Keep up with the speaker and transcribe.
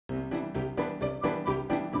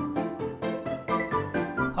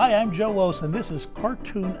Hi, I'm Joe Wos, and this is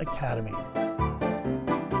Cartoon Academy.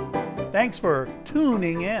 Thanks for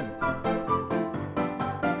tuning in.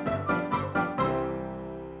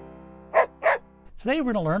 Today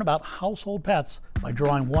we're going to learn about household pets by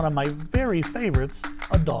drawing one of my very favorites,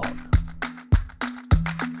 a dog.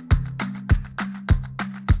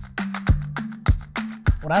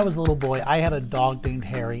 When I was a little boy, I had a dog named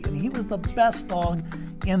Harry, and he was the best dog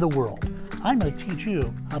in the world. I'm going to teach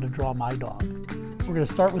you how to draw my dog. We're going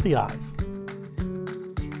to start with the eyes.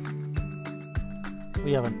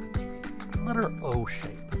 We have a letter O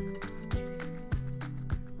shape.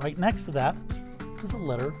 Right next to that is a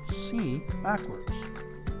letter C backwards.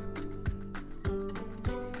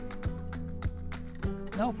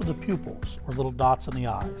 Now for the pupils, or little dots in the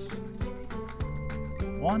eyes.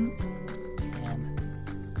 1 and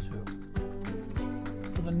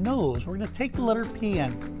 2. For the nose, we're going to take the letter P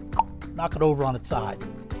and knock it over on its side.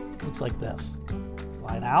 Looks like this.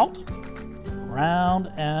 Line out,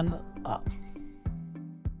 round, and up.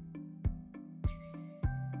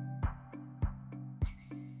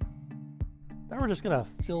 Now we're just going to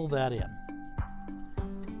fill that in.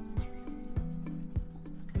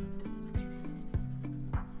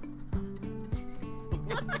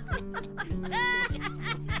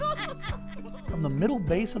 From the middle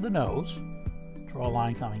base of the nose, draw a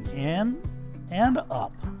line coming in and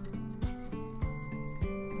up.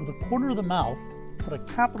 For the corner of the mouth, put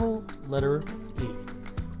a capital letter E.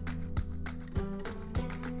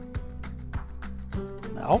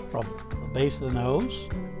 Now from the base of the nose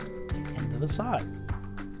into the side.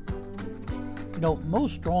 You know,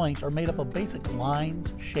 most drawings are made up of basic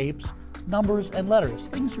lines, shapes, numbers, and letters,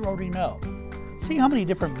 things you already know. See how many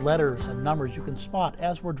different letters and numbers you can spot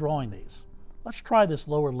as we're drawing these. Let's try this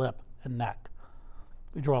lower lip and neck.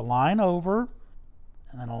 We draw a line over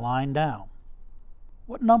and then a line down.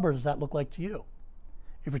 What number does that look like to you?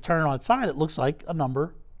 If you turn it on its side, it looks like a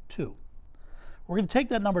number 2. We're going to take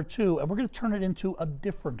that number 2 and we're going to turn it into a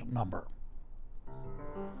different number.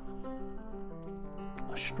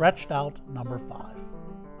 A stretched out number 5.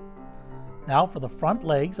 Now for the front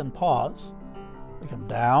legs and paws, we come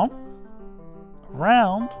down,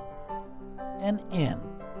 around, and in.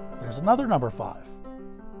 There's another number 5.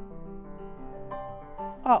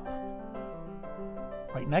 Up.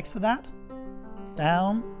 Right next to that,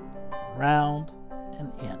 down, round,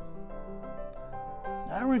 and in.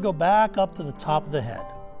 Now we're going to go back up to the top of the head.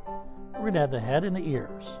 We're going to have the head and the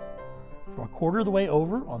ears. For a quarter of the way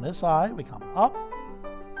over on this eye, we come up,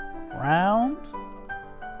 round,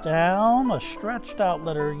 down, a stretched out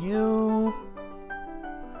letter U,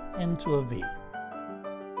 into a V.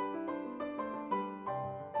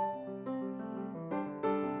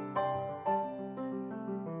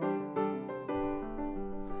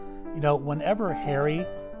 You know, whenever Harry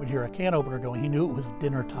would hear a can opener going, he knew it was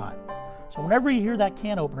dinner time. So whenever you hear that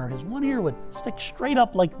can opener, his one ear would stick straight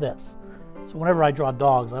up like this. So whenever I draw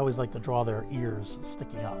dogs, I always like to draw their ears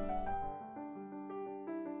sticking up.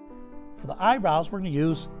 For the eyebrows, we're going to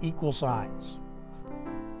use equal signs.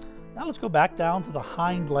 Now let's go back down to the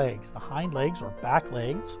hind legs. The hind legs, or back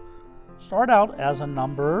legs, start out as a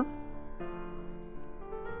number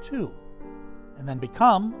 2 and then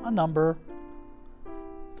become a number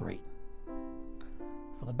 3.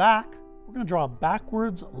 For the back, we're going to draw a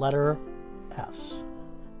backwards letter S.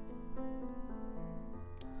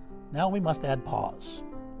 Now we must add paws.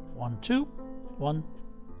 1, 2, 1,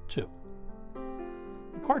 2.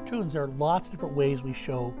 In cartoons, there are lots of different ways we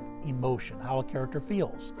show emotion, how a character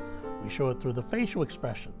feels. We show it through the facial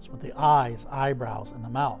expressions, with the eyes, eyebrows, and the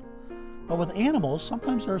mouth. But with animals,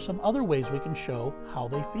 sometimes there are some other ways we can show how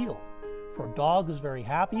they feel. For a dog who's very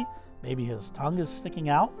happy, maybe his tongue is sticking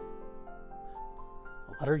out,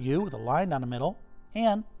 a letter U with a line down the middle,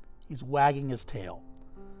 and he's wagging his tail.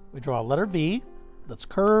 We draw a letter V that's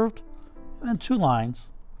curved, and then 2 lines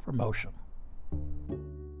for motion.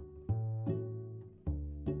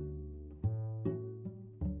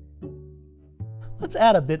 Let's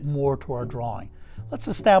add a bit more to our drawing. Let's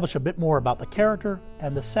establish a bit more about the character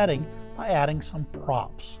and the setting by adding some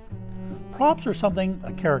props. Props are something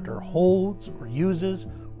a character holds or uses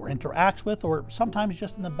or interacts with, or sometimes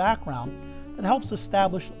just in the background, that helps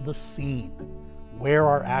establish the scene, where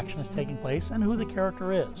our action is taking place and who the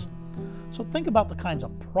character is. So think about the kinds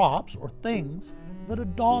of props or things that a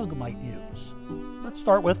dog might use. Let's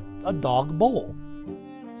start with a dog bowl.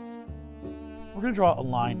 We're going to draw a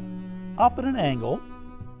line up at an angle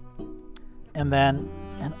and then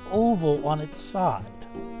an oval on its side,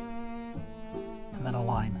 and then a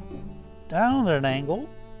line down at an angle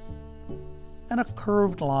and a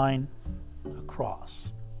curved line across.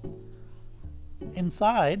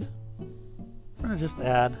 Inside, we're going going to just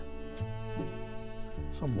add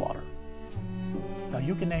some water. Now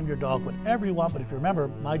you can name your dog whatever you want, but if you remember,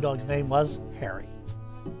 my dog's name was Harry.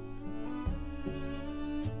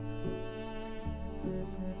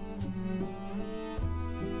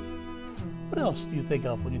 What else do you think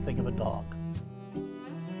of when you think of a dog?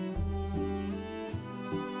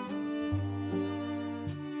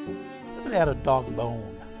 I'm going to add a dog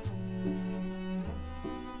bone.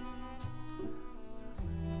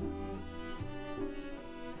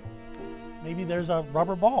 Maybe there's a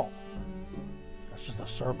rubber ball. That's just a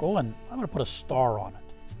circle, and I'm going to put a star on it.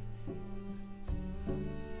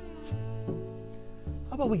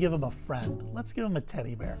 How about we give him a friend? Let's give him a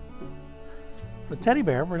teddy bear. For the teddy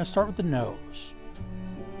bear, we're going to start with the nose.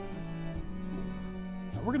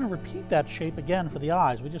 Now we're going to repeat that shape again for the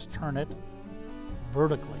eyes. We just turn it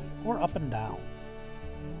vertically or up and down.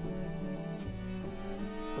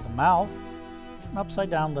 For the mouth, an upside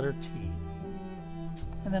down letter T.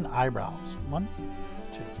 And then eyebrows. 1,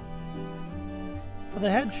 2. For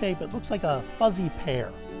the head shape, it looks like a fuzzy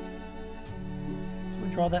pear. So we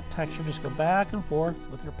draw that texture. Just go back and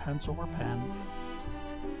forth with your pencil or pen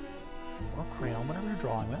or crayon, whatever you're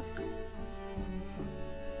drawing with.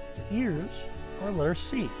 The ears are letter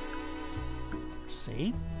C. Letter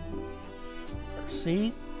C. Letter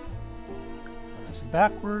C. Letter C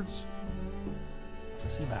backwards. Letter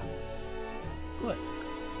C backwards. Good.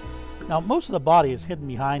 Now, most of the body is hidden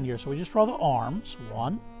behind here, so we just draw the arms.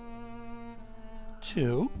 1,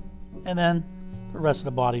 2, and then the rest of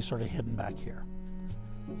the body is sort of hidden back here.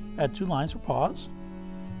 Add 2 lines for paws,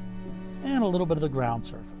 and a little bit of the ground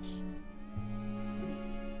surface.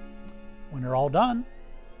 When you're all done,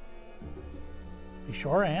 be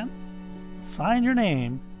sure and sign your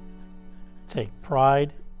name. Take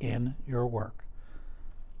pride in your work.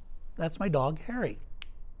 That's my dog, Harry.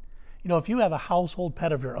 You know, if you have a household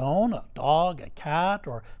pet of your own, a dog, a cat,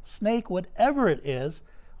 or snake, whatever it is,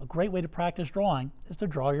 a great way to practice drawing is to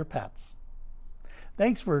draw your pets.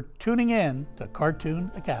 Thanks for tuning in to Cartoon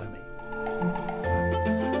Academy.